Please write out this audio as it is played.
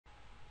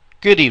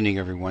Good evening,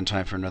 everyone.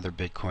 Time for another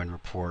Bitcoin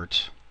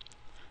report.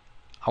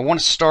 I want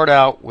to start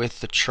out with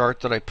the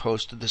chart that I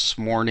posted this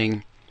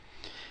morning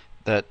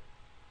that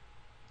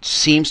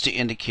seems to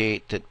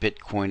indicate that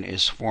Bitcoin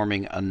is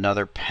forming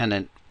another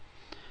pennant.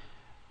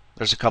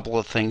 There's a couple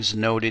of things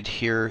noted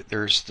here.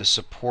 There's the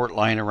support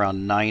line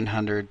around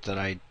 900 that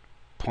I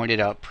pointed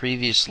out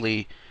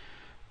previously.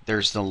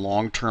 There's the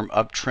long-term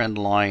uptrend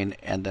line,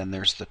 and then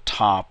there's the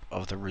top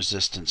of the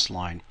resistance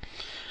line.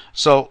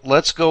 So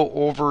let's go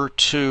over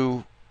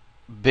to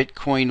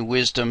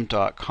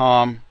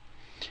bitcoinwisdom.com,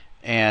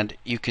 and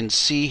you can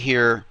see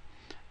here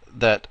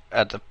that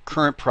at the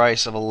current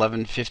price of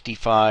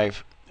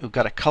 11.55, we've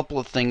got a couple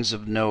of things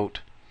of note.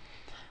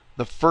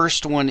 The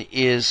first one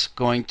is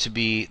going to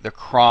be the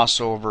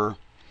crossover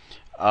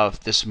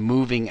of this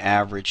moving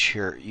average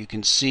here. You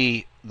can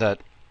see that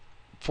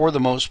for the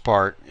most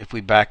part, if we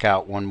back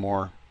out one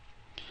more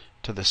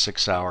to the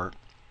 6 hour,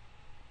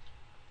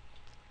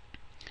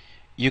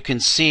 you can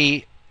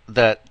see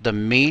that the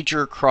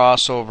major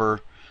crossover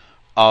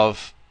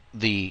of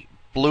the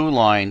blue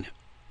line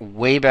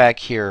way back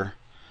here,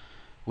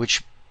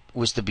 which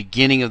was the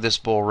beginning of this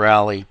bull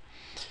rally,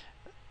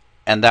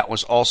 and that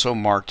was also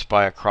marked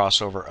by a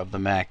crossover of the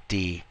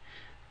MACD,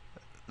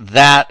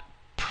 that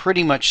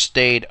pretty much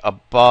stayed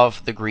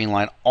above the green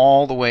line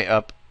all the way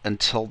up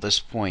until this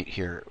point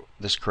here,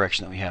 this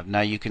correction that we have.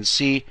 Now you can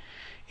see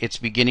it's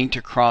beginning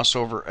to cross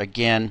over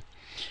again,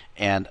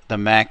 and the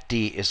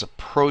MACD is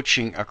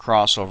approaching a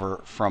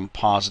crossover from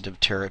positive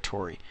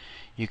territory.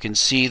 You can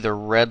see the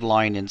red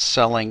line in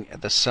selling.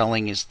 The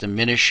selling is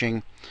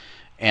diminishing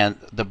and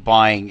the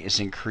buying is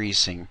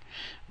increasing.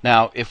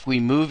 Now if we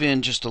move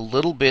in just a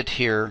little bit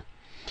here,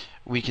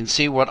 we can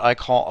see what I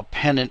call a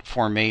pennant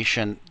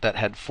formation that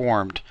had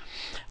formed.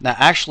 Now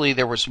actually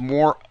there was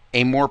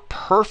a more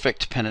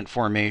perfect pennant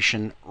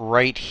formation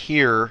right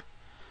here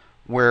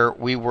where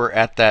we were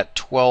at that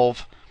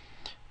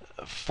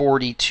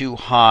 1242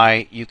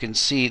 high. You can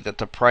see that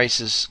the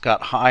prices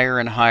got higher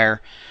and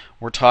higher.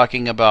 We're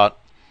talking about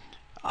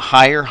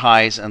higher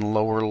highs and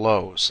lower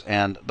lows,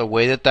 and the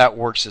way that that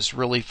works is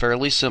really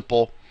fairly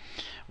simple.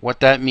 What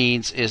that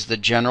means is the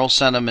general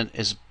sentiment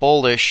is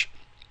bullish.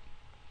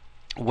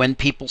 When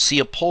people see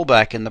a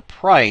pullback in the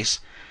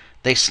price,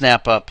 they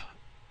snap up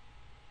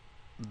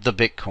the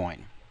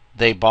Bitcoin,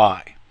 they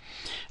buy.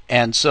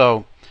 And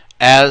so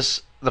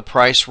as the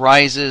price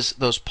rises,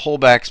 those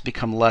pullbacks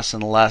become less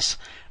and less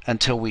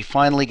until we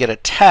finally get a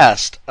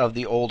test of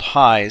the old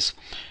highs,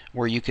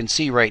 where you can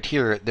see right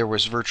here there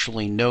was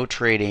virtually no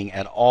trading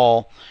at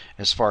all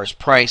as far as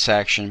price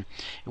action.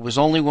 It was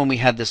only when we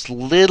had this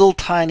little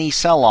tiny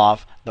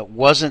sell-off that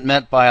wasn't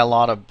met by a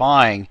lot of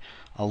buying,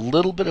 a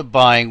little bit of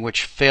buying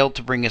which failed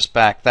to bring us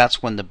back.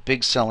 That's when the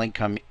big selling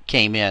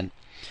came in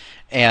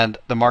and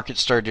the market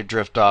started to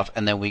drift off,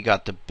 and then we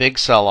got the big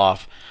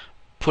sell-off,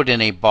 put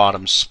in a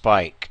bottom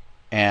spike,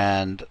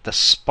 and the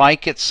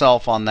spike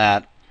itself on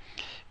that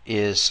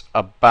is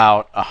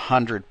about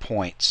 100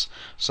 points.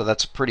 So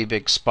that's a pretty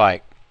big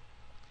spike.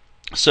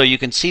 So you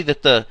can see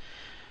that the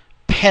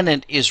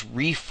pennant is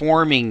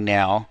reforming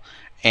now,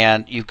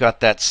 and you've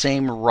got that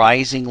same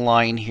rising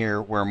line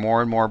here where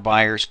more and more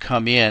buyers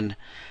come in.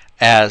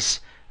 As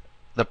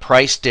the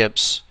price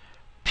dips,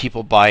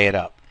 people buy it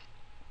up.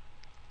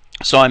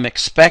 So I'm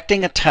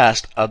expecting a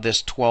test of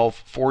this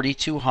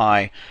 1242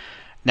 high.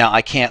 Now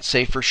I can't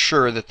say for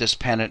sure that this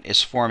pennant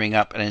is forming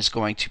up and is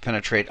going to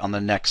penetrate on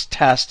the next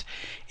test.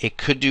 It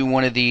could do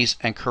one of these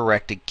and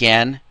correct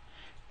again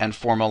and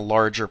form a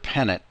larger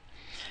pennant.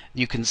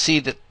 You can see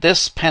that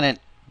this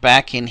pennant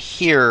back in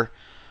here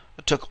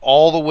took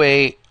all the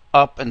way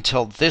up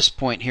until this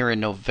point here in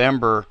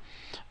November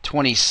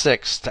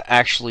 26th to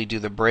actually do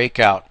the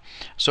breakout.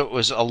 So it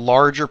was a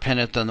larger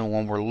pennant than the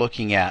one we're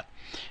looking at.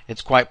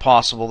 It's quite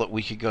possible that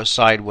we could go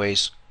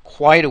sideways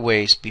quite a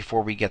ways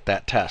before we get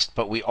that test,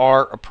 but we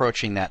are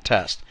approaching that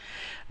test.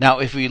 Now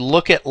if we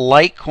look at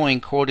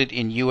Litecoin quoted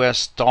in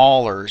US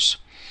dollars,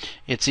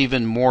 it's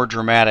even more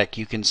dramatic.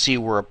 You can see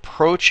we're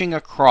approaching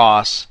a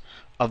cross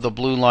of the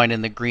blue line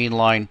and the green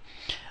line.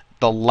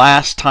 The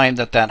last time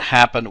that that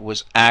happened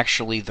was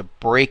actually the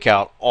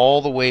breakout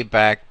all the way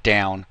back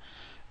down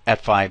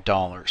at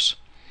 $5.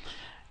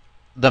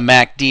 The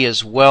MACD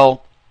as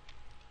well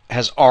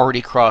has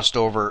already crossed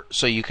over,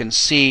 so you can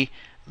see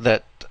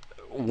that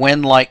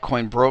when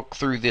Litecoin broke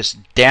through this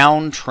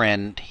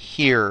downtrend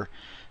here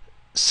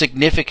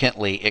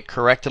significantly, it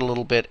corrected a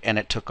little bit and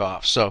it took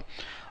off. So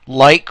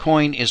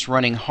Litecoin is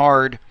running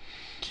hard.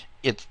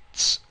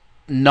 It's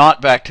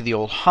not back to the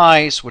old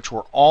highs, which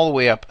were all the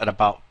way up at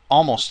about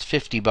almost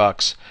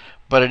 $50,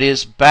 but it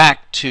is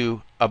back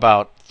to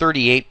about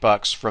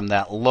 $38 from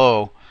that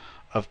low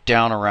of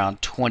down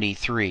around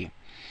 23.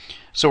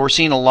 So we're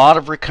seeing a lot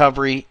of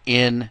recovery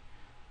in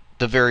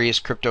the various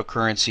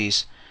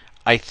cryptocurrencies.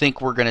 I think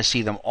we're going to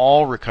see them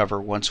all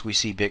recover once we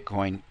see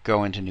Bitcoin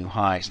go into new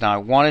highs. Now I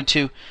wanted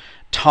to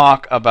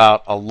talk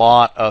about a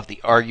lot of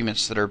the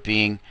arguments that are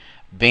being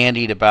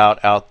bandied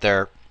about out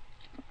there.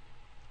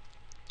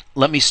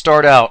 Let me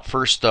start out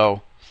first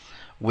though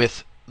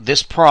with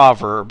this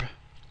proverb.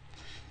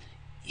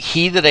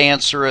 He that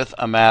answereth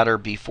a matter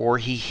before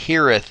he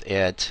heareth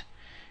it,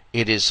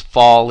 it is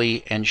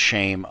folly and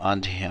shame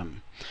unto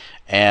him.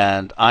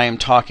 And I am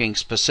talking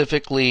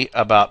specifically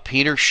about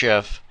Peter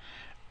Schiff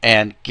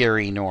and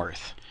Gary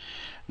North.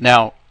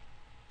 Now,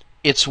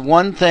 it's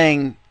one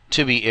thing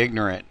to be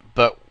ignorant,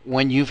 but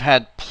when you've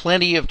had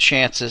plenty of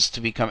chances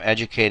to become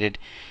educated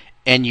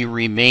and you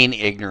remain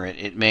ignorant,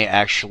 it may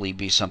actually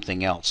be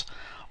something else.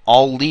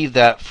 I'll leave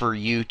that for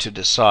you to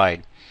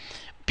decide.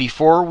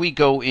 Before we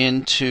go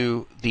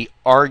into the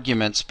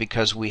arguments,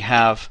 because we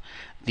have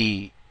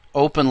the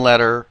open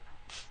letter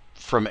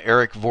from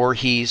Eric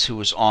Voorhees, who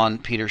was on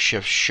Peter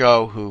Schiff's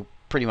show, who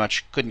pretty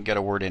much couldn't get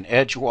a word in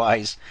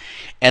edgewise,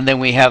 and then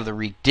we have the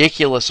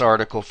ridiculous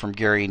article from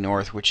Gary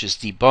North, which is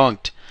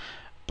debunked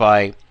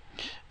by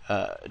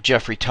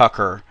Jeffrey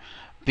Tucker.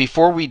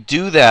 Before we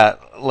do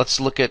that, let's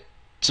look at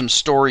some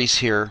stories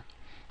here.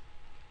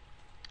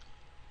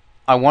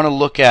 I want to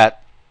look at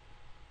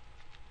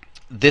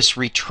this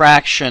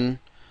retraction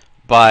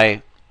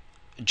by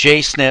Jay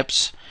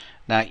Snips.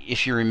 Now,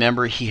 if you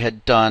remember, he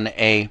had done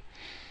a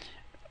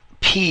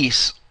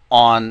piece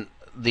on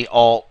the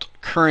alt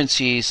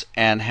currencies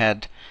and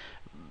had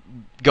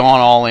gone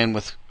all in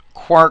with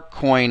Quark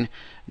coin.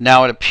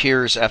 Now it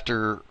appears,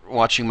 after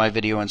watching my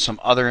video and some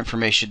other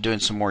information, doing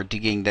some more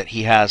digging, that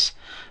he has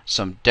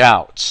some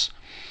doubts.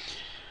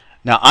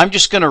 Now I'm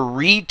just going to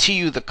read to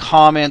you the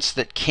comments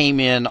that came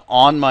in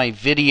on my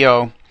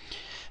video.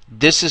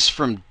 This is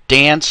from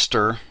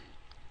Danster.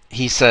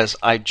 He says,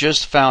 I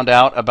just found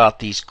out about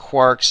these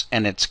quarks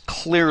and it's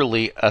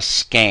clearly a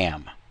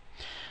scam.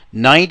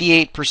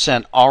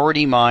 98%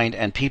 already mined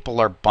and people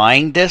are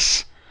buying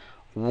this.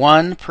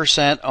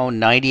 1% own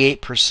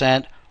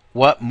 98%.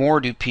 What more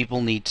do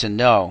people need to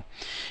know?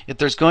 If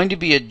there's going to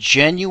be a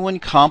genuine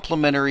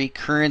complementary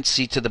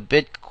currency to the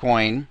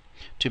Bitcoin,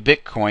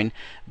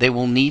 they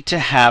will need to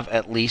have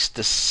at least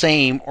the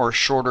same or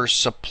shorter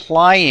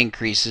supply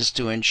increases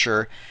to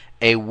ensure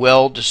a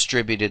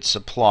well-distributed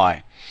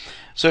supply.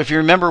 So if you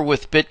remember,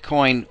 with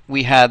Bitcoin,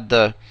 we had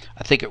I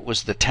think it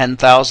was the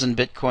 10,000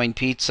 Bitcoin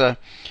pizza,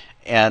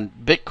 and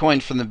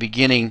Bitcoin from the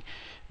beginning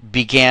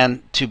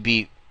began to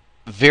be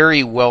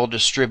very well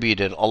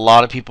distributed. A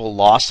lot of people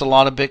lost a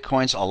lot of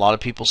Bitcoins, a lot of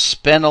people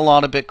spent a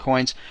lot of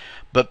Bitcoins,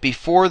 but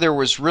before there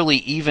was really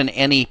even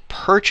any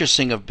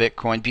purchasing of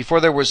Bitcoin, before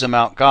there was a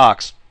Mt.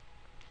 Gox,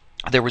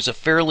 there was a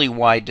fairly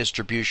wide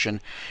distribution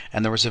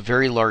and there was a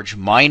very large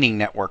mining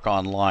network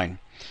online.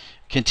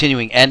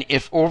 Continuing, and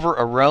if over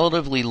a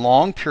relatively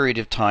long period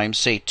of time,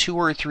 say 2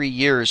 or 3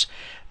 years,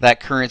 that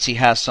currency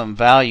has some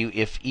value,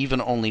 if even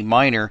only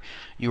minor,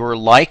 you are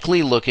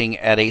likely looking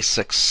at a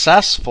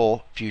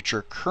successful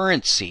future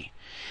currency.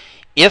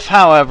 If,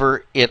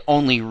 however, it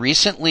only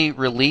recently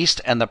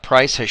released and the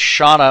price has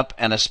shot up,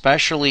 and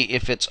especially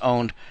if it's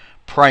owned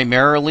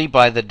primarily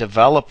by the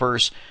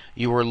developers,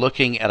 you are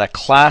looking at a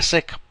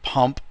classic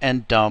pump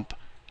and dump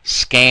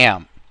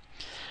scam.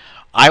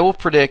 I will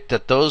predict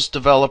that those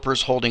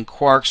developers holding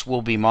quarks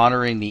will be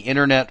monitoring the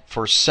internet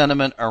for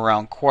sentiment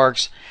around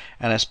quarks,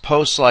 and as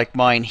posts like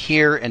mine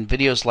here and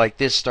videos like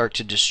this start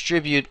to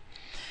distribute,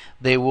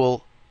 it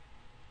will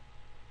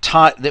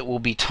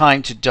be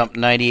time to dump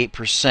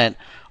 98%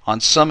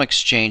 on some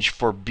exchange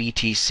for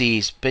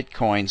BTCs,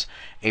 Bitcoins,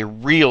 a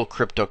real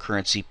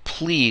cryptocurrency.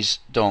 Please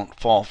don't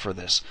fall for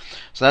this.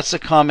 So that's the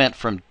comment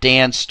from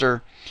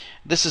Danster.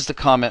 This is the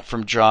comment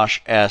from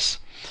Josh S.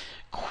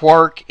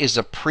 Quark is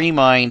a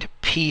pre-mined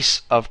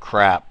piece of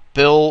crap.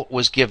 Bill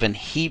was given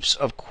heaps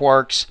of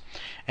quarks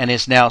and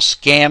is now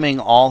scamming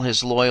all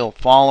his loyal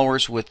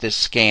followers with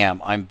this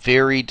scam. I'm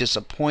very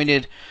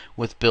disappointed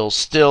with Bill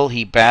still.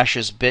 He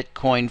bashes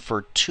Bitcoin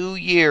for 2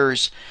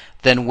 years,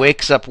 then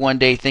wakes up one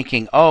day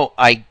thinking, oh,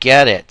 I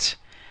get it.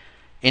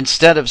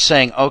 Instead of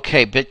saying,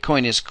 okay,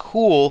 Bitcoin is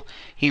cool,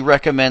 he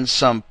recommends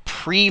some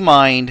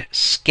pre-mined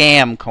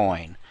scam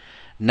coin.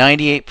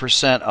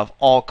 98% of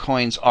all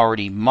coins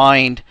already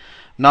mined,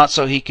 not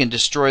so he can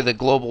destroy the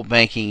global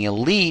banking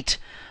elite,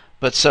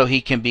 but so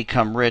he can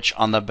become rich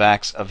on the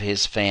backs of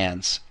his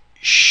fans.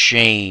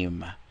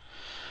 Shame.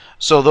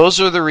 So those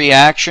are the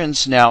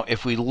reactions. Now,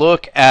 if we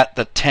look at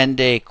the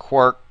 10-day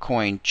Quark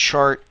coin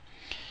chart,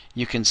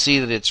 you can see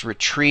that it's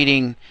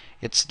retreating.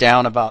 It's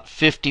down about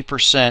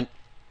 50%,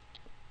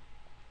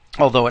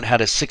 although it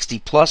had a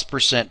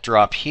 60+%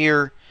 drop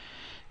here.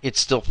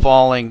 It's still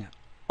falling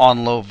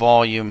on low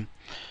volume.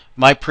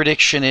 My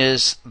prediction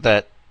is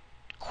that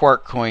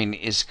Quark coin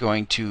is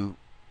going to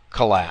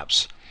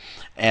collapse,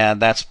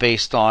 and that's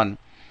based on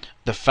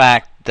the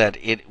fact that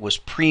it was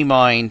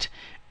pre-mined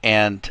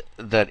and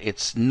that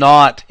it's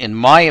not, in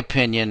my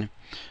opinion,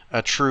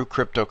 a true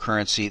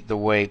cryptocurrency the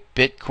way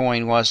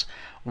Bitcoin was.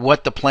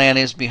 What the plan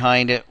is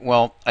behind it,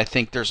 well, I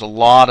think there's a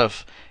lot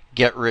of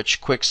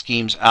get-rich-quick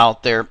schemes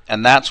out there,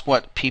 and that's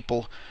what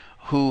people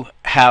who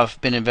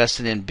have been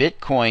invested in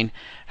Bitcoin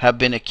have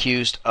been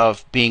accused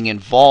of being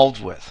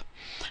involved with.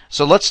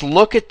 So let's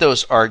look at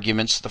those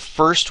arguments. The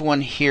first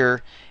one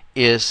here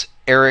is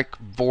Eric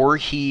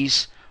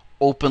Voorhees'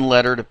 open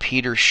letter to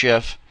Peter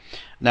Schiff.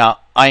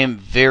 Now, I am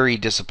very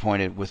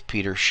disappointed with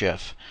Peter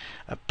Schiff.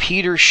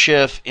 Peter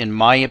Schiff, in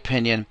my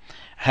opinion,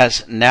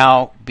 has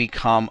now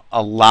become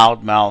a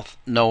loudmouth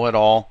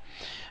know-it-all.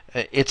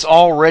 It's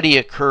already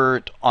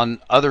occurred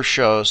on other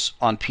shows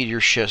on Peter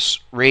Schiff's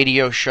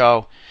radio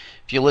show.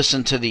 If you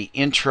listen to the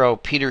intro,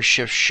 Peter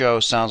Schiff's show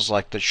sounds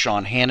like the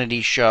Sean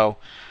Hannity show.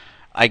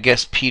 I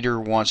guess Peter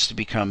wants to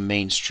become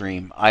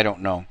mainstream. I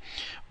don't know.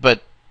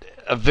 But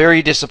a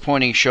very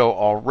disappointing show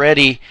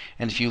already.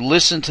 And if you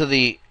listen to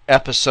the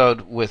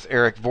episode with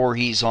Eric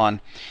Voorhees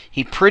on,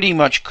 he pretty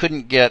much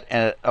couldn't get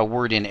a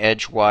word in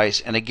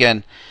edgewise. And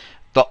again,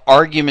 the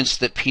arguments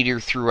that Peter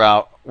threw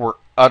out were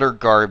utter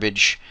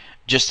garbage,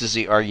 just as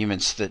the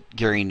arguments that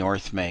Gary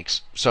North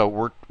makes. So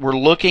we're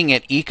looking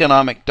at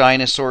economic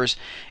dinosaurs.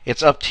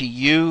 It's up to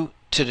you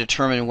to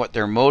determine what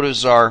their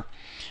motives are.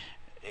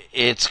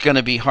 It's going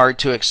to be hard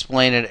to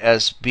explain it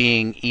as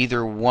being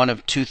either one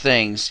of two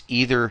things,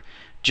 either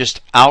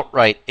just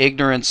outright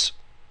ignorance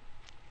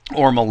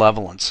or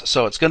malevolence.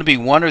 So it's going to be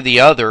one or the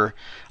other.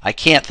 I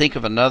can't think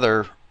of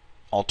another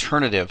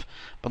alternative.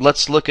 But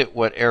let's look at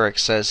what Eric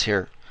says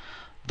here.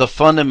 The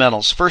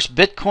fundamentals. First,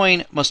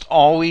 Bitcoin must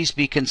always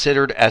be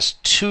considered as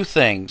two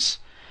things: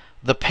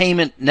 the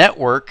payment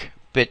network,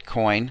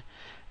 Bitcoin,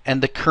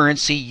 and the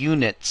currency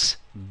units,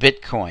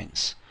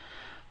 Bitcoins.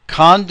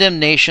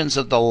 Condemnations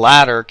of the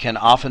latter can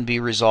often be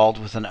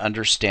resolved with an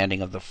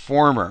understanding of the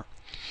former.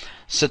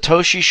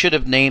 Satoshi should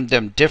have named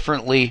them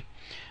differently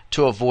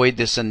to avoid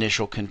this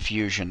initial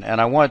confusion. And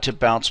I wanted to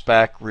bounce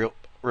back real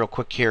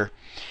quick here.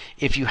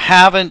 If you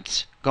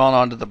haven't gone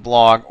onto the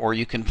blog, or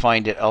you can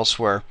find it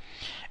elsewhere,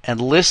 and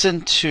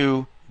listen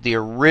to the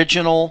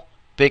original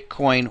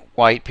Bitcoin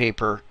white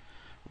paper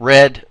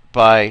read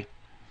by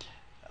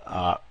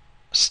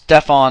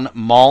Stefan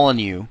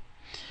Molyneux,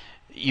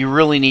 you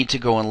really need to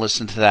go and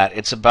listen to that.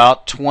 It's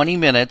about 20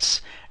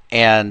 minutes,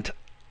 and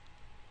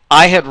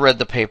I had read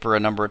the paper a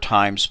number of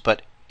times,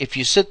 but if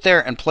you sit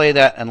there and play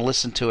that and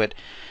listen to it,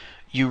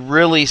 you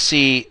really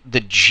see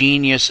the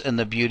genius and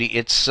the beauty.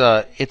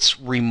 It's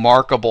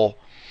remarkable,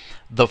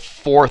 the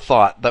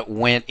forethought that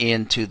went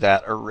into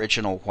that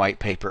original white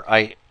paper.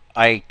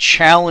 I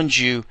challenge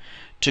you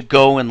to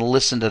go and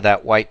listen to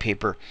that white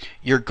paper.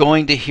 You're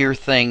going to hear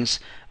things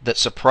that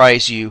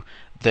surprise you,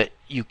 that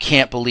you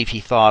can't believe he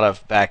thought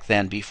of back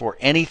then. Before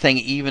anything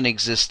even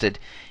existed,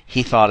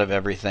 he thought of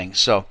everything.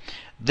 So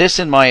this,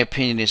 in my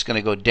opinion, is going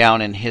to go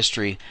down in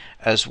history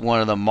as one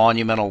of the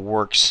monumental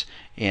works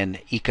in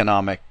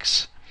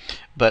economics.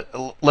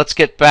 But let's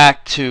get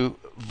back to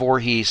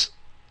Voorhees'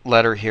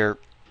 letter here.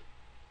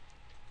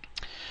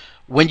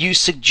 When you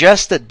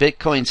suggest that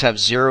Bitcoins have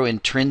zero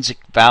intrinsic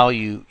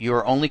value, you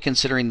are only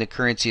considering the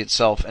currency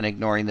itself and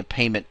ignoring the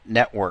payment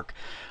network.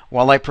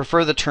 While I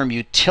prefer the term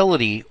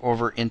utility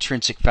over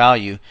intrinsic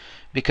value,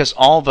 because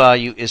all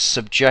value is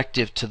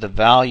subjective to the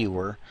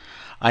valuer,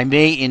 I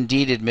may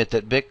indeed admit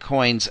that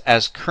Bitcoins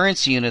as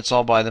currency units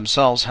all by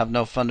themselves have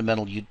no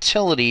fundamental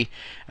utility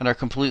and are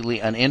completely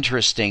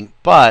uninteresting.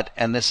 But,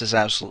 and this is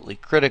absolutely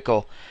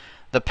critical,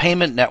 the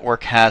payment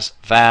network has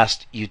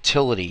vast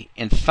utility.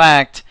 In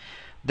fact,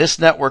 this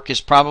network is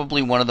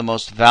probably one of the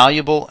most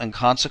valuable and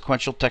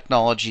consequential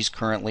technologies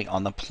currently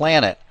on the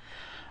planet.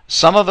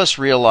 Some of us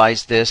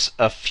realized this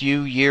a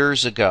few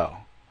years ago.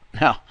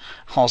 Now,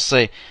 I'll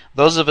say,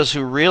 those of us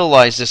who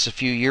realized this a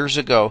few years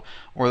ago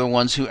were the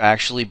ones who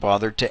actually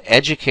bothered to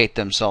educate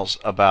themselves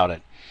about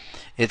it.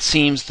 It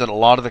seems that a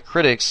lot of the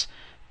critics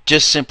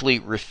just simply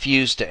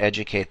refuse to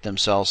educate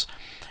themselves.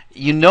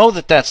 You know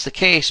that that's the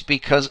case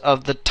because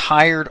of the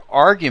tired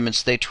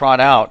arguments they trot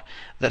out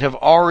that have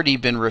already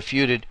been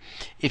refuted.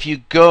 If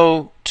you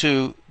go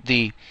to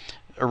the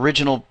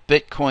original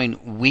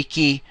Bitcoin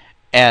wiki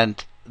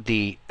and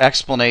the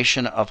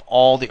explanation of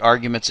all the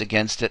arguments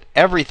against it,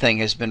 everything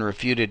has been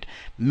refuted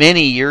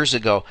many years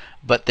ago,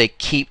 but they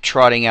keep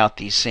trotting out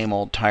these same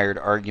old tired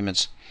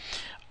arguments.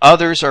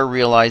 Others are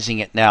realizing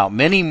it now.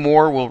 Many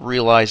more will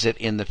realize it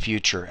in the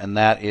future, and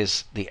that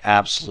is the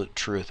absolute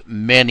truth.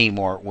 Many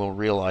more will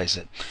realize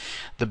it.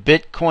 The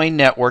Bitcoin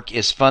network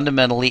is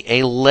fundamentally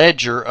a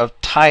ledger of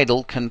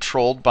title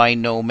controlled by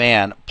no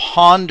man.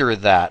 Ponder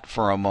that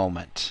for a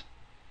moment.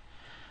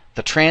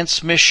 The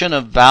transmission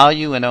of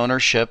value and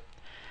ownership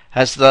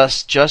has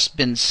thus just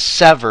been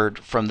severed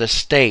from the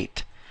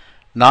state,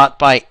 not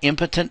by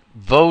impotent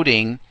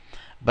voting,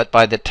 but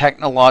by the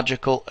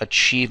technological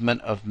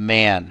achievement of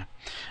man.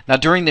 Now,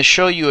 during the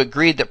show, you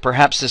agreed that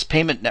perhaps this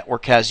payment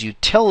network has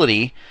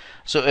utility.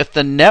 So if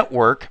the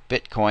network,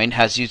 Bitcoin,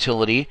 has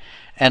utility,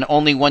 and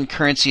only one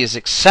currency is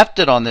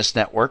accepted on this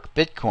network,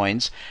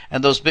 Bitcoins,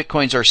 and those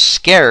Bitcoins are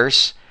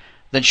scarce,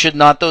 then should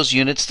not those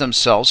units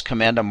themselves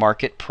command a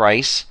market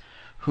price?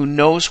 Who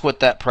knows what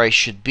that price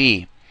should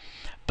be?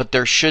 But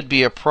there should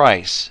be a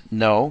price.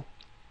 No.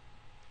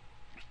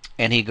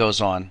 And he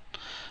goes on.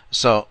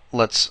 So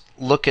let's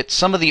look at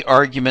some of the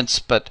arguments,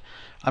 but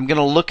I'm going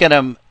to look at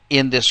them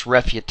in this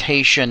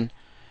refutation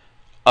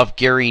of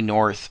Gary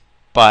North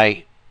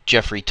by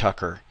Jeffrey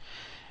Tucker.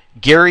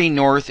 Gary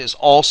North is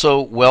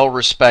also well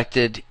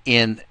respected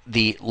in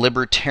the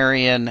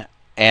libertarian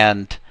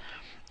and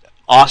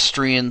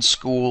Austrian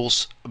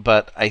schools,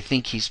 but I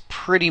think he's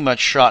pretty much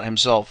shot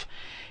himself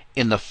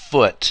in the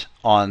foot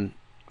on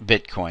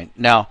Bitcoin.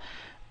 Now,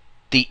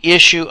 the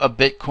issue of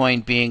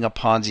Bitcoin being a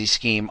Ponzi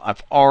scheme,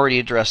 I've already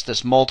addressed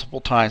this multiple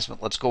times,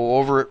 but let's go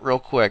over it real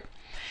quick.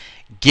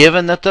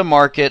 Given that the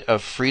market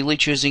of freely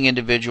choosing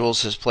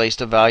individuals has placed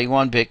a value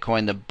on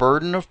Bitcoin, the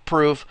burden of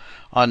proof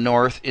on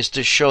North is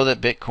to show that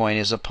Bitcoin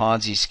is a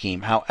Ponzi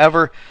scheme.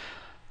 However,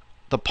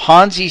 the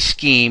Ponzi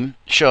scheme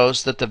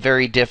shows that the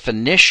very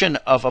definition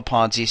of a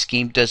Ponzi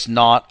scheme does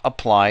not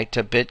apply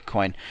to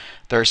Bitcoin.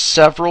 There are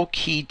several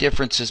key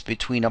differences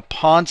between a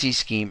Ponzi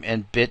scheme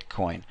and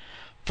Bitcoin.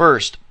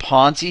 First,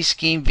 Ponzi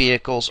scheme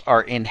vehicles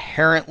are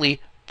inherently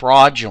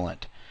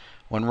fraudulent.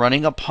 When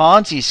running a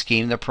Ponzi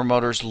scheme, the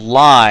promoters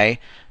lie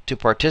to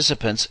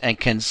participants and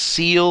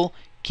conceal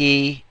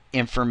key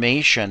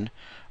information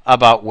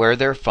about where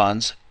their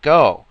funds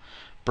go.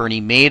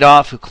 Bernie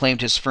Madoff, who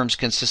claimed his firm's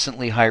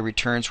consistently high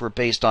returns were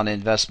based on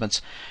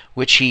investments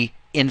which he,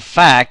 in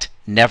fact,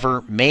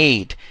 never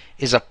made,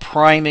 is a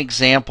prime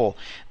example.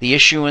 The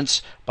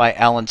issuance by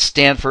Alan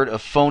Stanford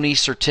of phony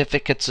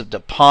certificates of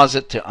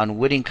deposit to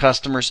unwitting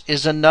customers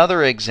is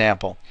another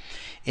example.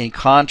 In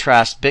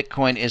contrast,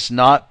 Bitcoin is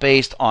not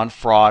based on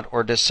fraud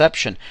or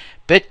deception.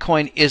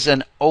 Bitcoin is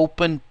an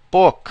open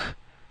book,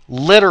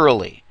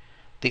 literally.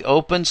 The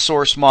open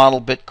source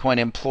model Bitcoin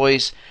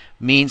employs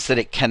means that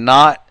it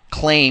cannot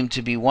claim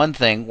to be one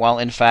thing while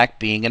in fact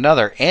being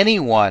another.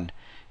 Anyone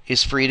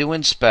is free to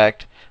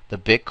inspect the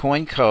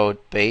Bitcoin code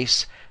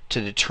base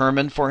to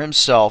determine for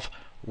himself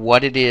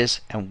what it is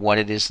and what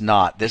it is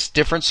not. This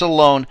difference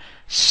alone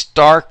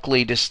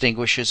starkly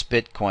distinguishes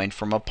Bitcoin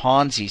from a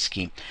Ponzi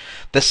scheme.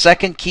 The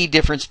second key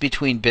difference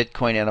between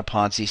Bitcoin and a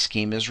Ponzi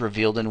scheme is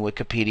revealed in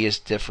Wikipedia's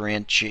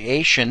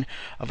differentiation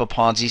of a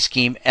Ponzi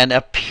scheme and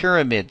a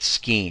pyramid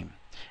scheme.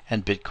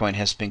 And Bitcoin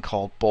has been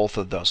called both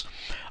of those.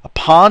 A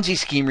Ponzi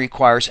scheme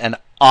requires an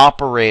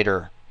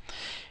operator.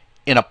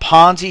 In a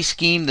Ponzi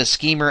scheme, the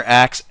schemer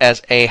acts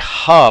as a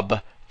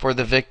hub for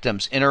the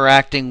victims,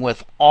 interacting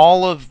with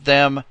all of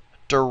them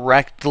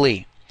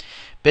directly.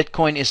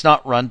 Bitcoin is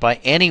not run by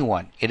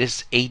anyone. It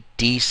is a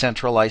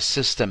decentralized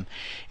system.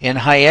 In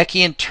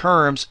Hayekian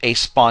terms, a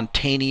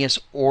spontaneous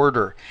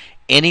order.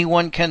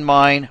 Anyone can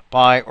mine,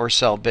 buy, or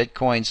sell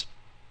Bitcoins.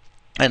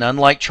 And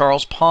unlike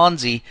Charles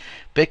Ponzi,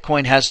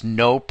 Bitcoin has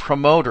no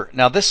promoter.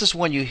 Now, this is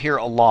when you hear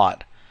a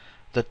lot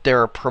that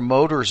there are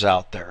promoters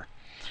out there.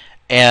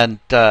 And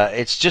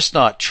it's just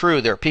not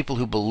true. There are people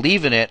who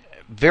believe in it,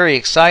 very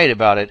excited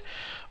about it,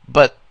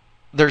 but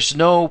there's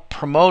no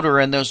promoter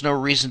and there's no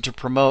reason to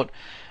promote.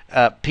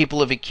 People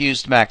have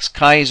accused Max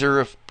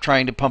Kaiser of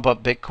trying to pump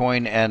up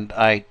Bitcoin, and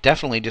I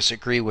definitely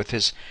disagree with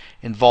his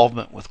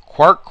involvement with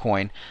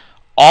QuarkCoin.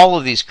 All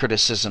of these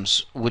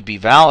criticisms would be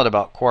valid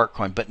about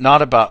QuarkCoin, but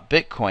not about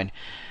Bitcoin.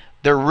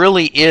 There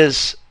really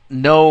is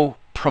no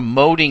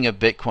promoting of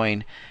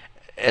Bitcoin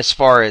as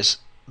far as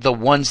the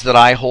ones that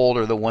I hold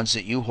or the ones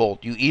that you hold.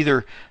 You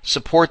either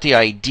support the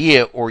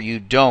idea or you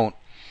don't,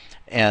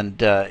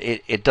 and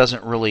it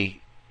doesn't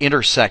really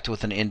intersect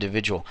with an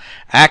individual.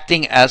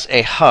 Acting as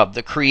a hub.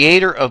 The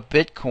creator of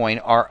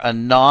Bitcoin are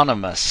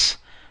anonymous.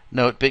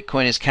 Note,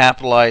 Bitcoin is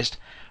capitalized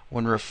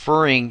when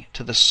referring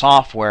to the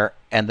software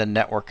and the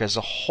network as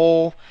a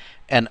whole,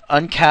 and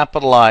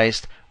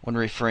uncapitalized when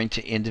referring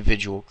to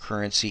individual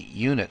currency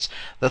units.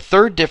 The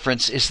third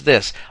difference is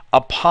this.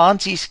 A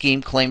Ponzi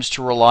scheme claims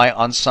to rely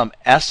on some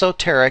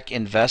esoteric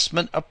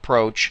investment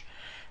approach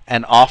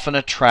and often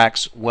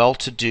attracts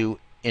well-to-do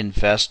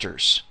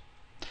investors.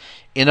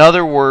 In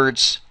other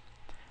words,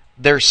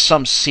 there's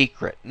some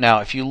secret. Now,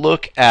 if you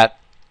look at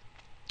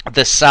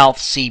the South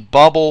Sea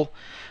bubble,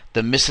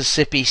 the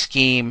Mississippi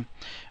scheme,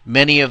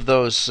 many of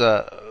those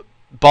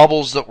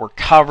bubbles that were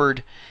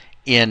covered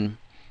in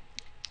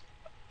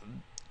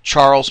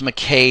Charles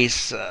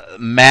McKay's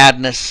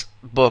Madness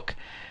book,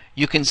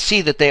 you can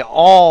see that they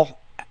all,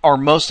 or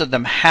most of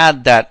them,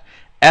 had that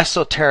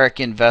esoteric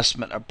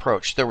investment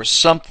approach. There was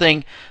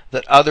something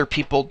that other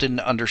people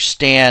didn't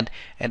understand,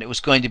 and it was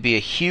going to be a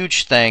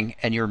huge thing,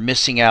 and you're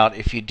missing out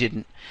if you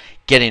didn't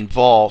get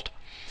involved.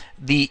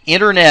 The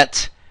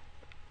internet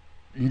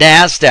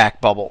NASDAQ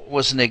bubble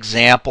was an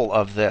example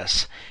of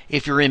this.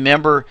 If you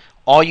remember,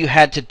 all you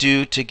had to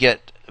do to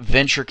get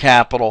venture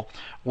capital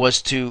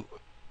was to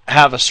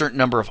have a certain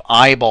number of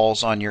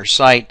eyeballs on your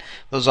site.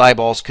 Those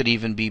eyeballs could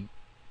even be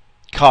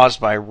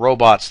caused by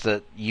robots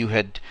that you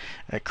had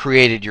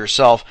created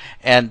yourself,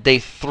 and they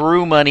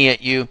threw money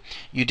at you.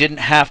 You didn't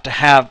have to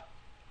have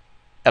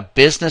a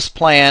business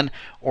plan,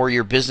 or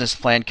your business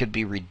plan could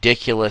be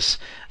ridiculous,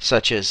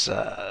 such as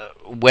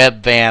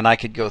Webvan. I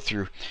could go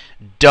through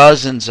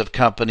dozens of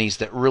companies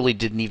that really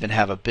didn't even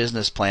have a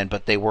business plan,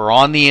 but they were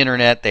on the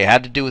internet. They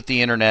had to do with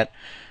the internet,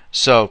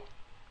 so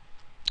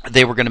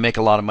they were going to make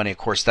a lot of money. Of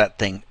course, that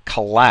thing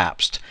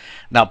collapsed.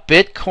 Now,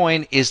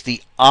 Bitcoin is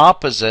the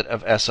opposite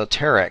of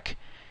esoteric.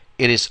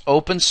 It is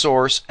open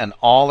source, and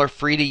all are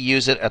free to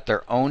use it at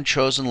their own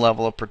chosen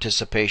level of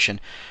participation.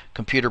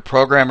 Computer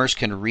programmers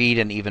can read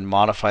and even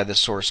modify the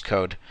source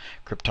code.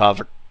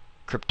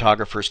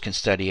 Cryptographers can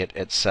study it,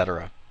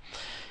 etc.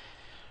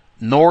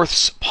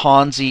 North's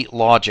Ponzi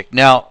logic.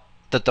 Now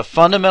that the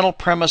fundamental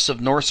premise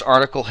of North's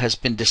article has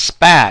been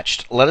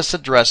dispatched, let us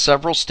address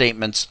several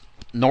statements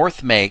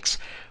North makes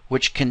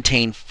which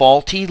contain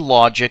faulty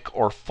logic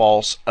or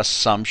false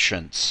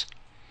assumptions.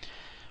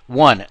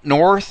 1.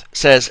 North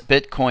says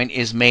Bitcoin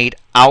is made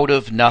out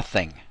of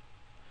nothing.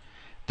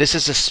 This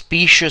is a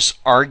specious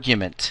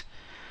argument.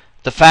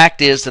 The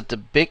fact is that the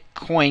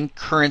Bitcoin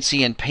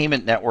currency and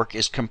payment network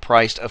is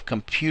comprised of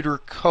computer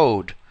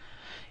code.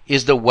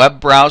 Is the web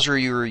browser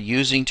you are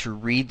using to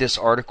read this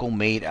article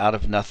made out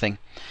of nothing?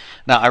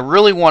 Now, I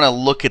really want to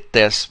look at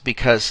this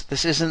because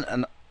this isn't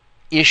an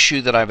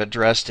issue that I've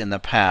addressed in the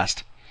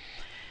past.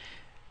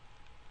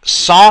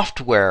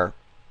 Software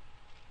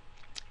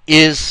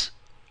is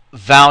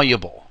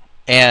valuable.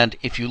 And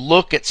if you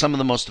look at some of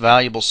the most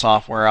valuable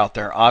software out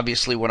there,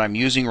 obviously what I'm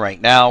using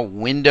right now,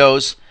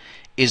 Windows,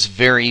 is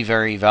very,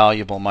 very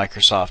valuable.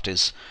 Microsoft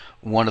is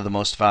one of the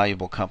most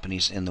valuable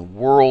companies in the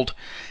world.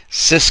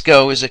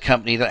 Cisco is a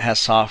company that has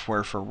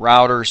software for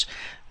routers.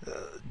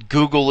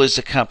 Google is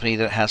a company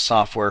that has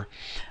software.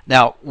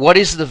 Now, what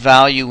is the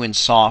value in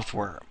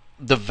software?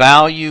 The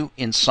value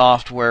in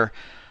software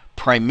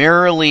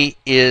primarily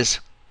is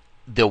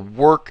the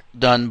work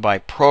done by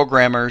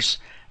programmers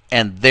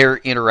and their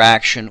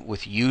interaction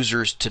with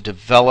users to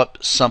develop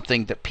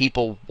something that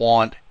people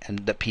want and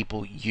that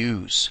people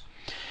use.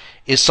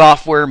 Is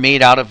software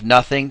made out of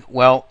nothing?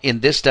 Well, in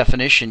this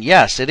definition,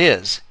 yes, it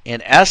is.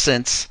 In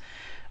essence,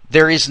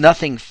 there is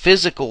nothing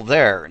physical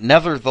there.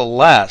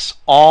 Nevertheless,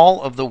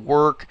 all of the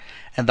work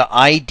and the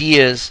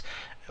ideas,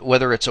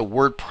 whether it's a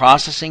word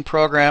processing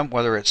program,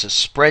 whether it's a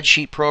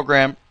spreadsheet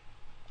program,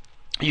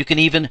 you can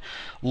even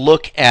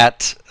look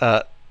at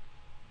the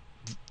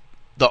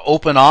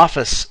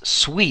OpenOffice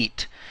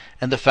suite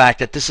and the fact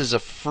that this is a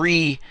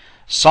free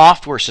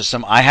software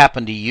system. I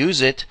happen to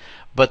use it,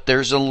 but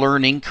there's a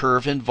learning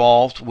curve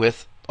involved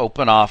with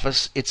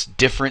OpenOffice. It's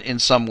different in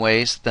some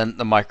ways than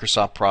the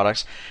Microsoft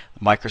products.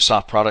 The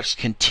Microsoft products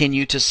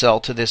continue to sell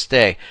to this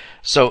day.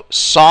 So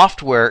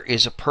software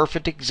is a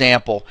perfect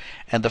example,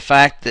 and the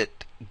fact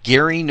that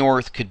Gary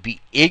North could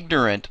be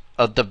ignorant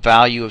of the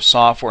value of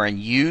software and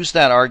use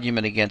that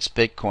argument against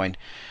Bitcoin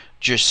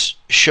just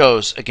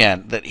shows,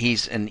 again, that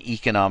he's an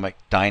economic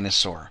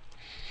dinosaur.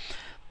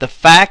 The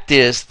fact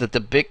is that the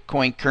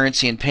Bitcoin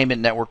currency and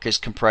payment network is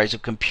comprised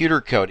of computer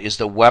code. Is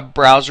the web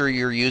browser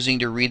you're using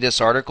to read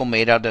this article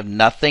made out of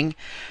nothing?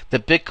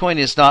 That Bitcoin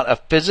is not a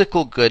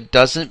physical good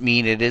doesn't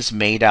mean it is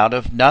made out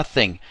of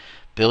nothing.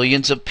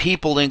 Billions of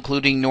people,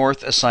 including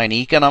North, assign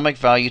economic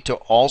value to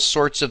all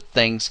sorts of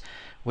things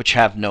which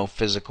have no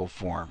physical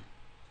form.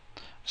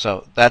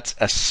 So that's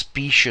a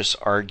specious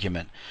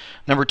argument.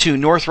 Number 2,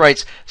 North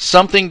writes,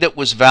 something that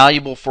was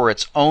valuable for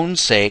its own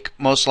sake,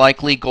 most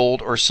likely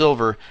gold or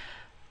silver.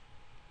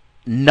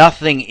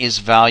 Nothing is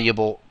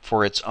valuable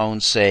for its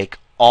own sake.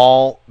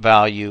 All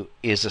value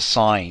is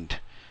assigned.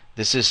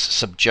 This is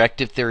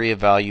subjective theory of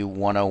value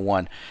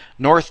 101.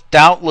 North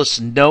doubtless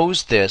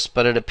knows this,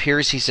 but it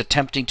appears he's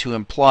attempting to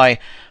imply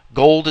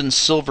gold and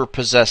silver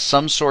possess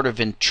some sort of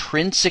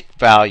intrinsic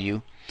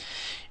value.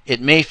 It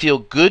may feel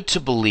good to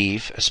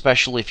believe,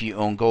 especially if you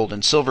own gold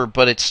and silver,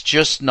 but it's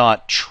just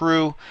not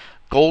true.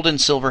 Gold and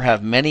silver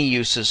have many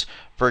uses,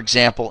 for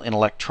example, in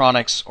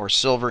electronics or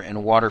silver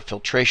in water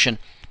filtration,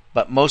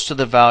 but most of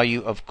the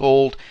value of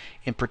gold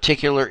in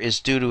particular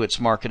is due to its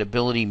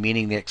marketability,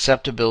 meaning the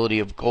acceptability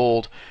of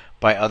gold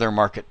by other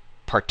market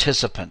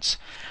participants.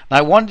 Now,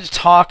 I wanted to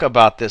talk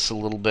about this a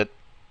little bit.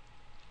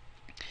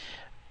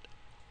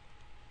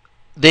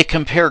 They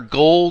compare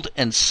gold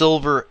and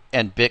silver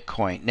and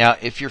Bitcoin. Now,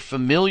 if you're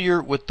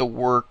familiar with the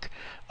work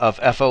of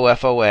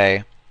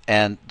FOFOA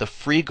and the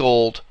free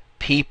gold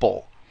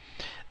people,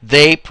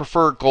 they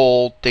prefer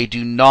gold. They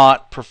do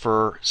not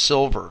prefer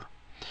silver.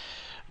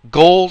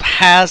 Gold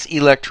has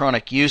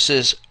electronic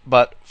uses,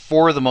 but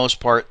for the most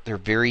part, they're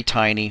very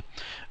tiny.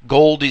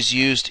 Gold is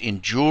used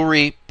in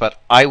jewelry,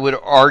 but I would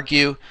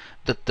argue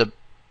that the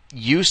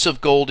use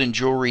of gold in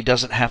jewelry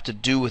doesn't have to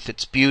do with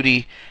its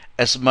beauty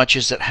as much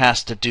as it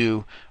has to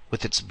do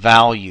with its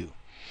value.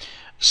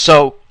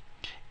 So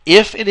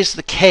if it is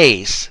the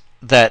case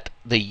that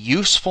the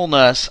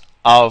usefulness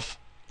of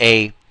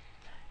any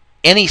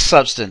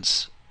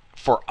substance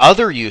for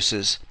other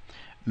uses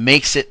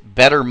makes it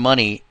better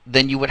money,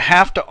 then you would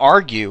have to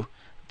argue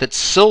that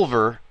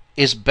silver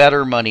is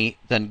better money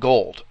than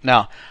gold.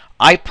 Now,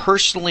 I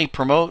personally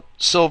promote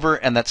silver,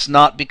 and that's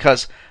not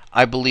because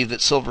I believe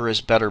that silver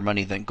is better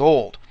money than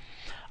gold.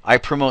 I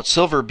promote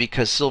silver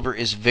because silver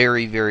is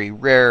very, very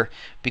rare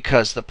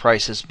because the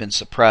price has been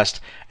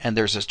suppressed and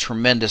there's a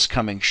tremendous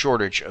coming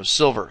shortage of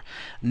silver.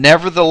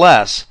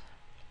 Nevertheless,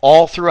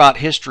 all throughout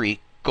history,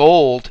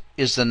 gold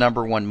is the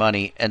 #1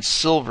 money and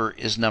silver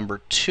is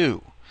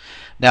 #2.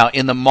 Now,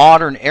 in the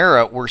modern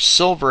era where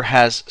silver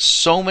has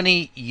so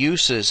many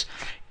uses,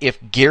 if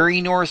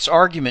Gary North's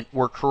argument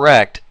were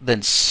correct,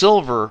 then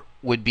silver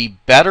would be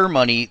better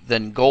money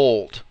than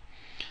gold.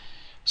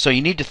 So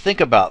you need to think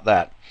about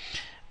that.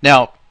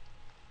 Now,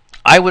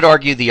 I would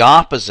argue the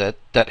opposite,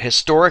 that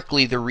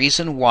historically the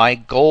reason why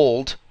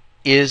gold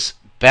is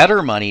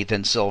better money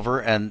than silver,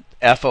 and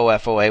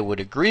FOFOA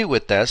would agree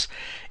with this,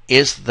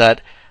 is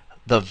that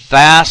the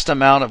vast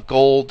amount of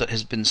gold that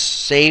has been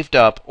saved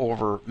up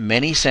over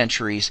many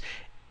centuries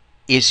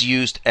is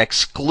used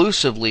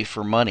exclusively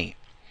for money.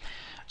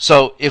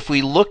 So if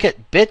we look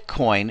at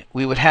Bitcoin,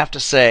 we would have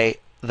to say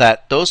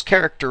that those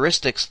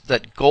characteristics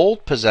that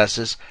gold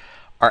possesses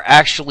are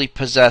actually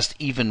possessed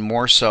even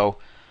more so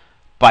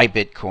by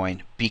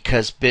Bitcoin,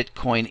 because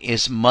Bitcoin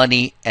is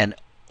money and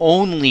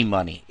only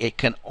money. It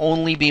can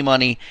only be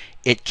money.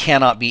 It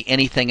cannot be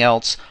anything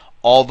else,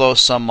 although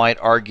some might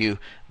argue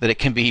that it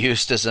can be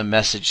used as a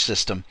message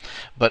system.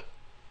 But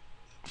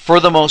for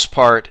the most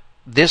part,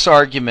 this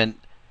argument,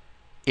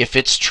 if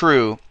it's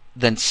true,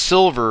 then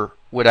silver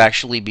would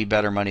actually be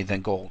better money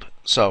than gold.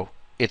 So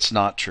it's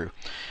not true.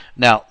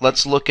 Now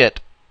let's look at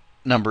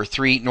number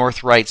 3.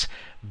 North writes,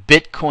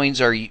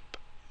 Bitcoins are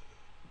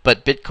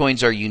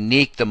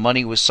unique. The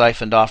money was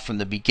siphoned off from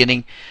the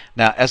beginning.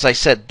 Now, as I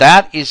said,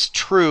 that is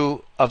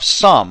true of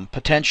some,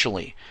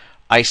 potentially.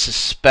 I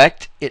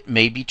suspect it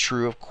may be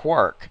true of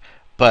Quark,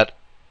 but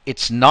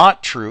it's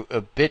not true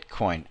of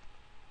Bitcoin.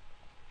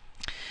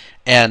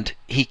 And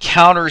he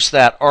counters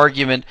that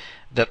argument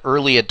that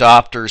early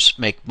adopters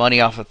make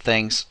money off of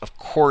things. Of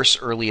course,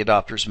 early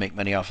adopters make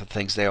money off of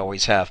things. They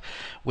always have.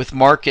 With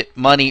market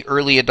money,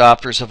 early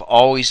adopters have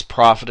always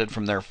profited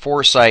from their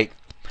foresight.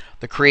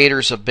 The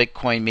creators of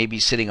Bitcoin may be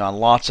sitting on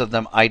lots of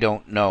them. I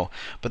don't know.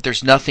 But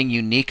there's nothing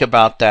unique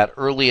about that.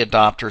 Early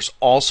adopters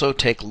also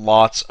take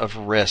lots of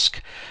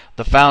risk.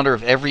 The founder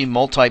of every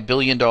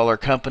multi-billion-dollar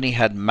company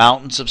had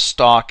mountains of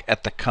stock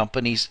at the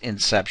company's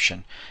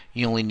inception.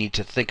 You only need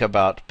to think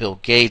about Bill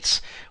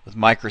Gates with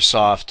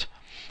Microsoft,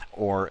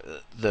 or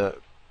the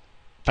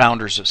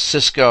founders of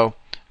Cisco,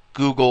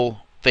 Google,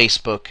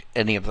 Facebook,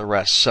 any of the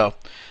rest. So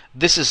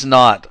this is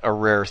not a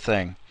rare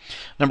thing.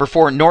 Number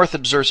 4, North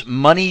observes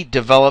money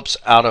develops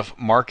out of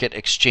market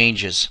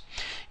exchanges.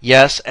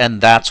 Yes,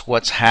 and that's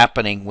what's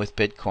happening with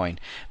Bitcoin.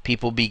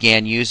 People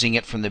began using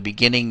it from the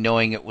beginning,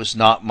 knowing it was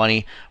not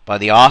money by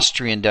the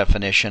Austrian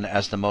definition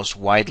as the most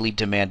widely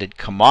demanded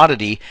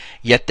commodity,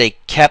 yet they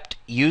kept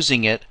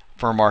using it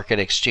for market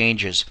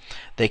exchanges.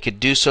 They could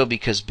do so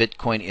because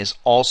Bitcoin is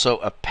also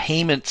a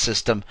payment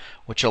system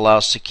which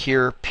allows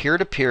secure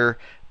peer-to-peer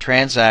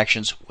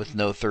transactions with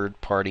no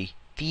third-party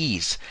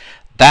fees.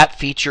 That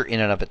feature in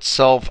and of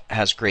itself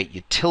has great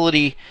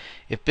utility.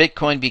 If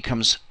Bitcoin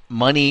becomes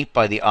money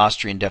by the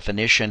Austrian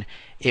definition,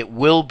 it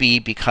will be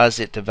because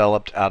it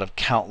developed out of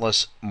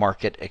countless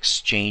market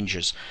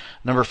exchanges.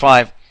 Number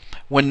 5,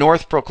 when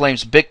North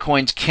proclaims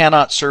Bitcoins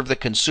cannot serve the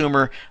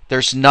consumer,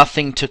 there's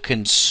nothing to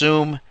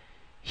consume,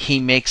 he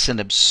makes an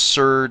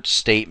absurd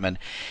statement.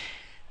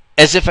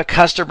 As if a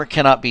customer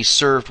cannot be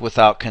served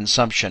without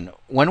consumption.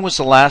 When was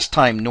the last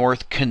time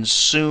North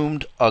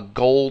consumed a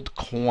gold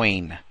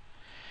coin?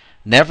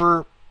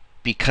 Never,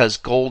 because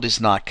gold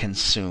is not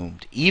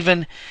consumed.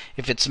 Even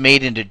if it's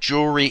made into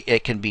jewelry,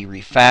 it can be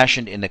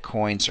refashioned into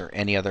coins or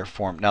any other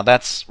form. Now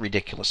that's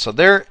ridiculous. So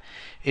there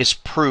is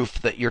proof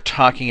that you're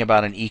talking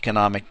about an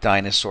economic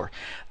dinosaur.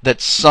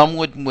 That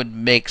someone would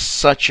make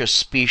such a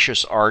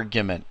specious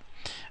argument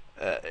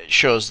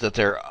shows that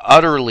they're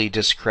utterly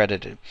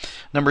discredited.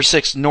 Number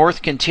 6,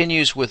 North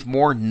continues with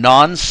more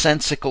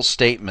nonsensical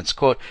statements.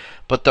 Quote,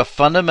 but the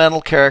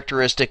fundamental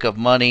characteristic of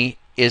money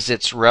is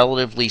its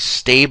relatively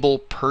stable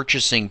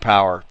purchasing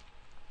power.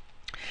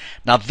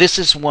 Now this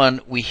is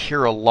one we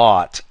hear a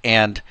lot,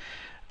 and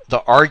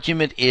the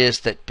argument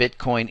is that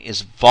Bitcoin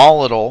is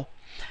volatile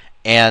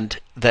and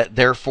that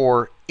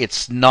therefore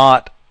it's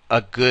not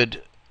a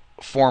good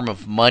form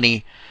of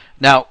money.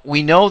 Now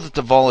we know that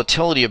the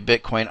volatility of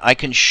Bitcoin, I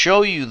can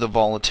show you the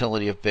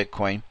volatility of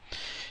Bitcoin.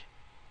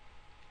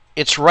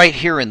 It's right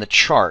here in the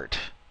chart.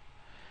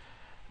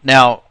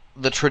 Now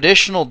the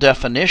traditional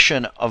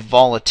definition of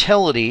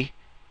volatility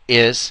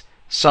is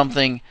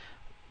something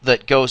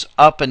that goes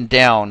up and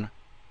down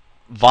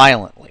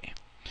violently.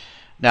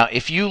 Now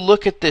if you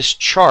look at this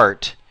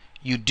chart,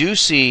 you do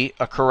see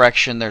a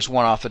correction. There's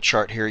one off the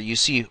chart here. You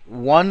see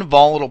one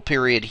volatile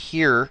period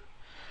here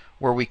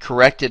where we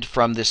corrected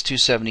from this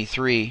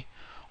 273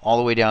 all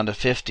the way down to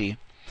 50.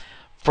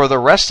 For the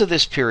rest of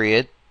this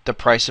period, the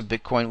price of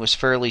Bitcoin was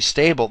fairly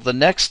stable. The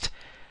next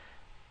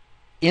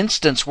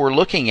instance we're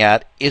looking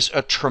at is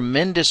a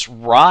tremendous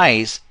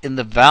rise in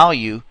the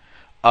value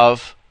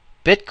of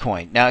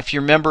Bitcoin. Now, if you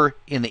remember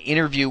in the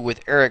interview with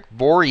Eric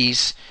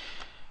Voorhees,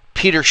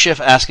 Peter Schiff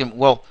asked him,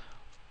 well,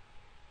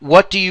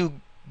 what do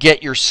you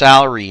get your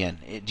salary in?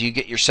 Do you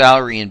get your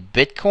salary in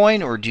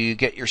Bitcoin or do you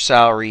get your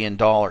salary in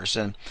dollars?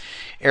 And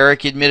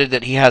Eric admitted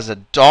that he has a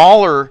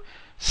dollar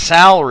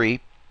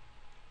salary,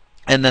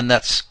 and then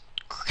that's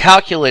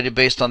calculated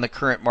based on the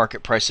current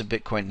market price of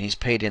Bitcoin, and he's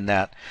paid in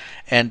that.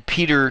 And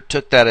Peter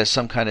took that as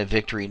some kind of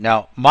victory.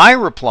 Now, my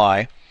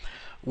reply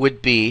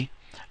would be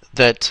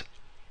that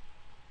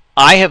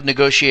I have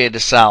negotiated a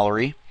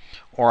salary,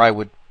 or I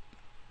would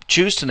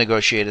choose to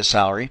negotiate a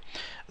salary,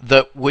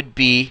 that would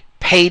be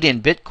paid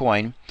in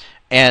Bitcoin,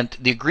 and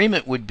the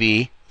agreement would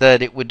be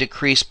that it would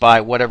decrease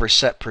by whatever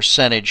set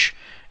percentage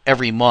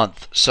every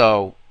month.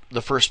 So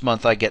the first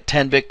month I get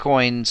 10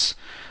 Bitcoins,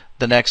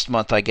 the next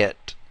month I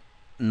get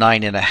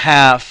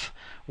 9.5,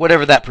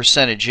 whatever that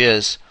percentage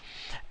is.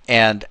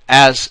 And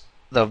as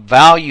the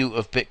value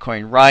of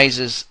Bitcoin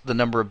rises, the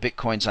number of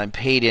Bitcoins I'm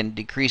paid in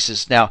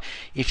decreases. Now,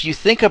 if you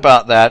think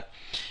about that,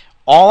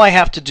 all I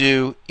have to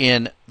do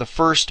in the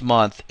first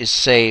month is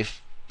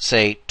save,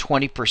 say,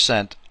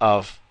 20%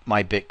 of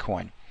my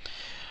Bitcoin.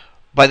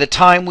 By the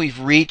time we've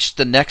reached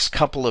the next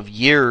couple of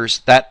years,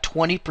 that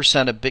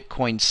 20% of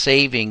Bitcoin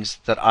savings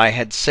that I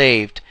had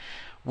saved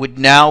would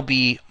now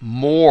be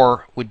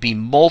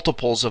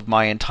multiples of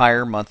my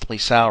entire monthly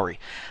salary.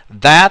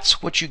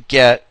 That's what you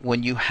get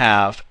when you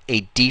have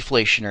a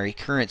deflationary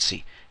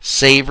currency.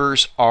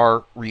 Savers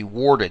are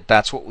rewarded.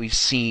 That's what we've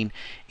seen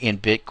in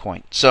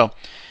Bitcoin. So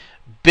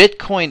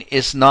Bitcoin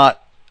is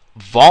not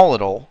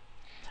volatile.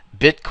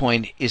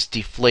 Bitcoin is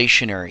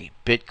deflationary.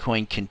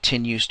 Bitcoin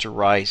continues to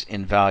rise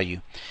in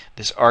value.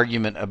 This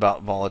argument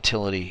about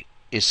volatility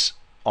is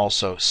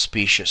also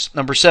specious.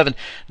 Number 7,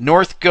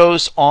 North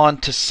goes on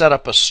to set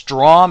up a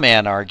straw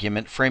man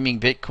argument, framing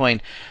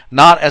Bitcoin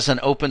not as an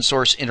open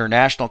source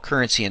international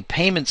currency and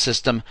payment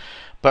system,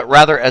 but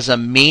rather as a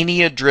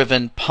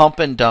mania-driven pump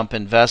and dump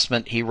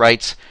investment. He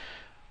writes,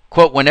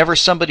 quote, whenever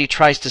somebody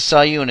tries to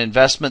sell you an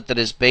investment that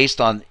is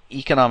based on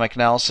economic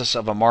analysis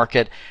of a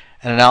market,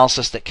 an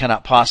analysis that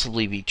cannot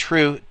possibly be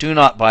true, do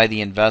not buy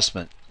the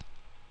investment.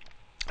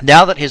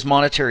 Now that his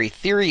monetary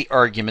theory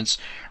arguments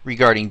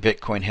regarding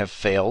Bitcoin have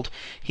failed,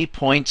 he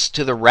points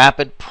to the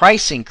rapid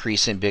price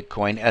increase in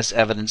Bitcoin as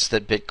evidence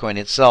that Bitcoin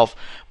itself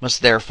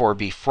must therefore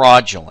be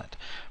fraudulent.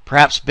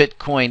 Perhaps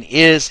Bitcoin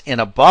is in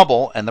a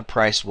bubble and the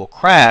price will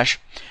crash.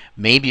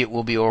 Maybe it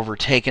will be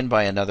overtaken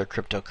by another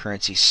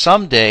cryptocurrency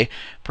someday.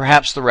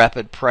 Perhaps the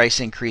rapid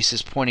price increase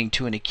is pointing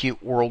to an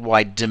acute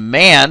worldwide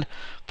demand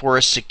for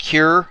a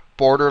secure,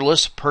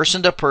 borderless,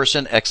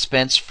 person-to-person,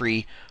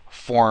 expense-free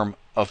form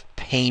of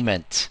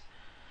payment.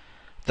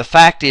 The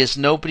fact is,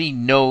 nobody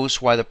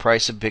knows why the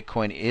price of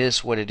Bitcoin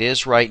is what it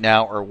is right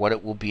now or what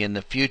it will be in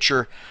the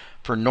future.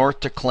 For North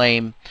to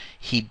claim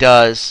he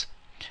does,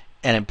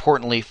 and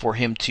importantly for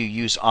him to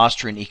use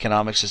Austrian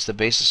economics as the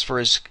basis for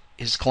his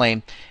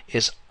claim,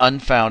 is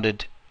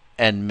unfounded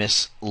and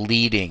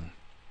misleading.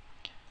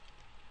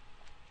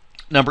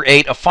 Number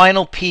 8, a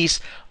final piece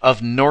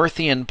of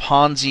Northian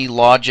Ponzi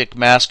logic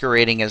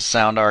masquerading as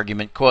sound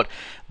argument. Quote,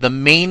 the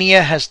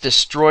mania has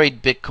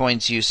destroyed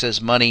Bitcoin's use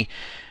as money.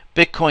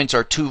 Bitcoins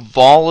are too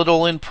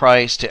volatile in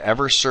price to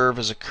ever serve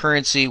as a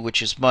currency,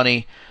 which is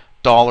money,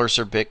 dollars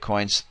or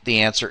Bitcoins. The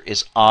answer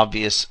is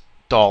obvious,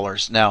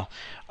 dollars. Now,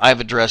 I've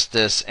addressed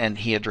this and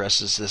he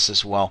addresses this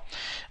as well.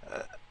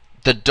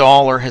 The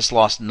dollar has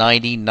lost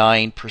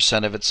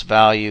 99% of its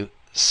value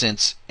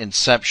since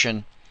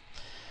inception.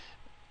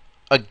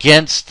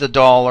 Against the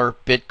dollar,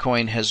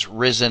 Bitcoin has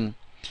risen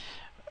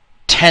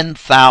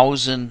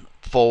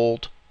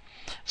 10,000-fold.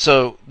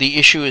 So the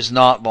issue is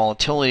not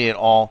volatility at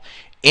all.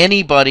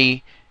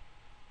 Anybody,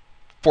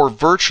 for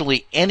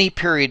virtually any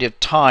period of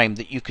time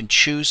that you can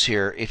choose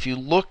here, if you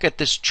look at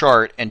this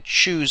chart and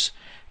choose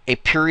a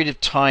period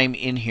of time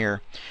in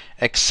here,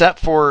 except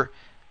for,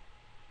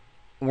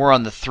 we're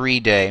on the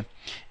 3-day,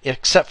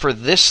 except for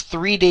this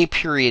 3-day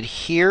period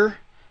here,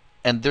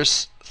 and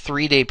this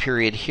 3-day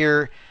period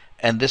here,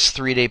 and this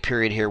 3-day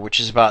period here, which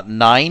is about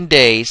 9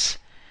 days,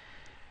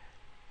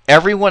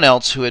 everyone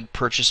else who had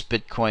purchased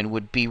Bitcoin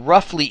would be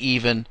roughly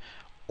even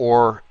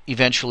or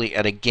eventually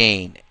at a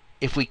gain.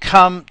 If we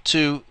come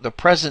to the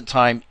present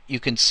time, you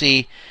can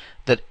see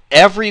that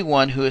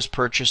everyone who has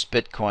purchased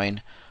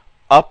Bitcoin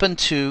up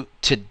until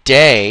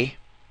today,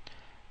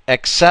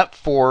 except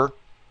for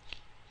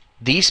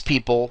these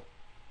people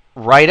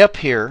right up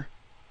here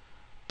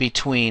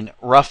between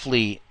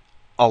roughly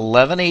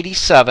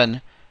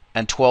 1187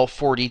 and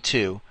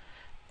 1242,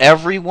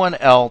 everyone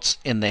else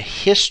in the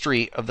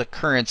history of the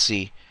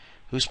currency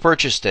who's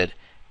purchased it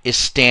is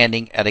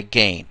standing at a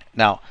gain.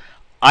 Now,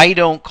 I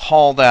don't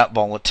call that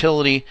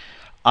volatility.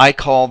 I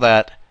call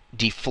that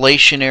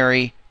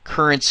deflationary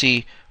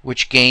currency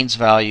which gains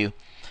value,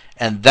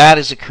 and that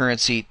is a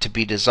currency to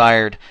be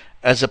desired,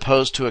 as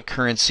opposed to a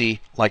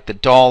currency like the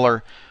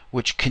dollar,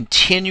 which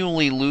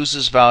continually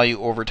loses value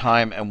over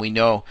time, and we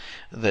know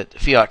that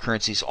fiat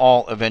currencies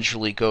all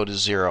eventually go to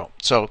zero.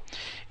 So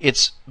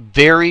it's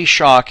very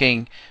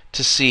shocking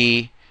to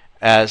see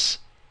as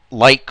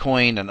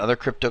Litecoin and other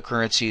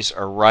cryptocurrencies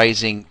are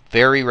rising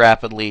very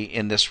rapidly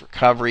in this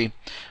recovery.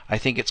 I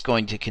think it's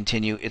going to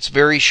continue. It's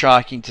very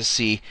shocking to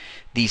see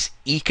these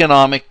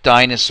economic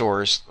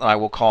dinosaurs, I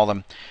will call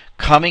them,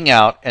 coming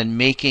out and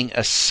making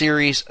a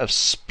series of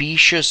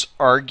specious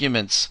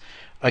arguments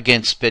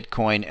against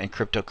Bitcoin and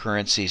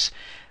cryptocurrencies.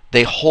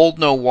 They hold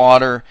no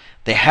water.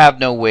 They have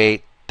no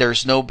weight.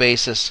 There's no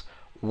basis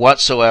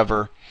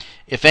whatsoever.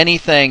 If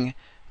anything,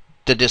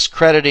 the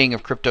discrediting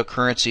of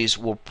cryptocurrencies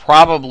will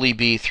probably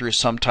be through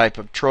some type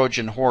of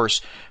Trojan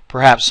horse,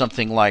 perhaps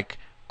something like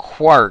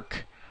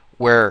Quark,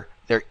 where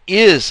there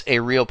is a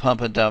real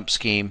pump and dump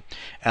scheme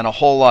and a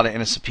whole lot of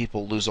innocent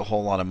people lose a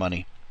whole lot of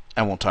money.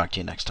 And we'll talk to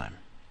you next time.